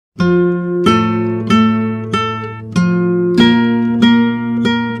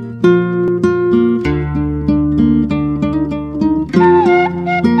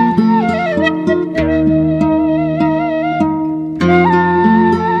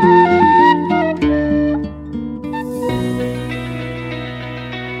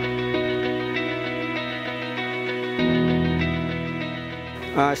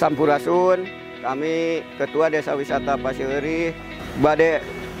Sampurasun, kami Ketua Desa Wisata Pasir Eurih bade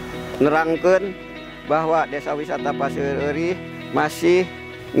nerangkeun bahwa Desa Wisata Pasir Eurih masih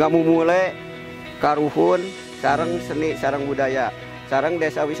ngamumule karuhun sareng seni sareng budaya. Sareng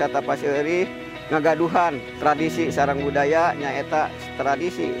Desa Wisata Pasir Eurih ngagaduhan tradisi sareng budaya nyaeta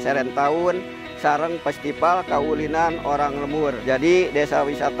tradisi serentaun sareng festival kaulinan orang lemur. Jadi Desa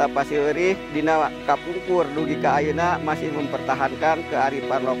Wisata Pasir Eurih dina kapungkur dugi ka ayeuna masih mempertahankan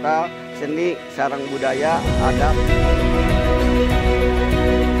kearifan lokal, seni sareng budaya adat.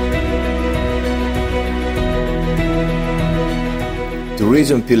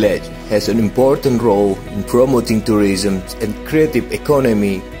 Tourism village has an important role in promoting tourism and creative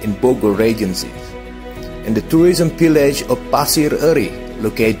economy in Bogor Regency. And the tourism village of Pasir Eurih,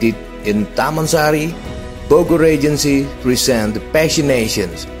 located in Taman Sari, Bogor Regency, present the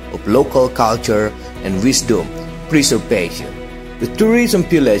passionations of local culture and wisdom preservation. The tourism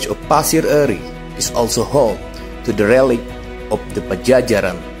village of Pasir Eurih is also home to the relic of the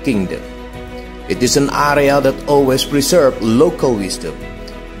Pajajaran kingdom. It is an area that always preserves local wisdom,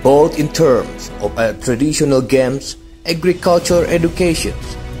 both in terms of traditional games, agriculture education,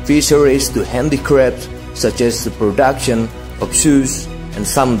 fisheries to handicrafts such as the production of shoes and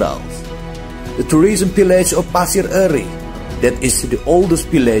sandals. The tourism village of Pasir Eurih, that is the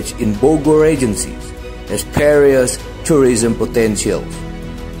oldest village in Bogor Regency, has various tourism potentials.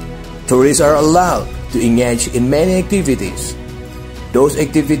 Tourists are allowed to engage in many activities. Those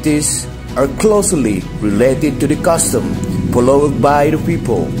activities are closely related to the custom followed by the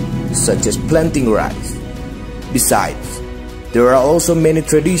people, such as planting rice. Besides, there are also many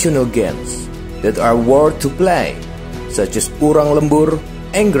traditional games that are worth to play, such as urang lembur,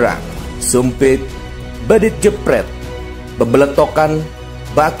 enggrang, sumpit, badit jepret, bebeletokan,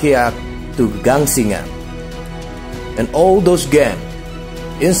 bakiak, to gangsingan. And all those game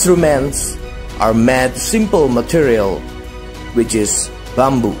instruments are made simple material, which is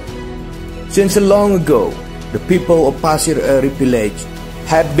bamboo. Since long ago, the people of Pasir Eurih village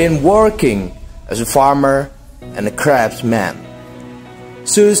have been working as a farmer and a craftsman.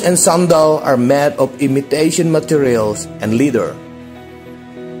 Shoes and sandal are made of imitation materials and leather.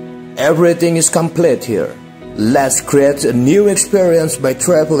 Everything is complete here. Let's create a new experience by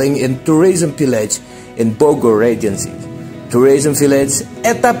traveling in tourism village in Bogor Regency. Tourism village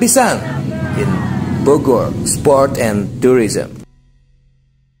eta pisan in Bogor, sport and tourism.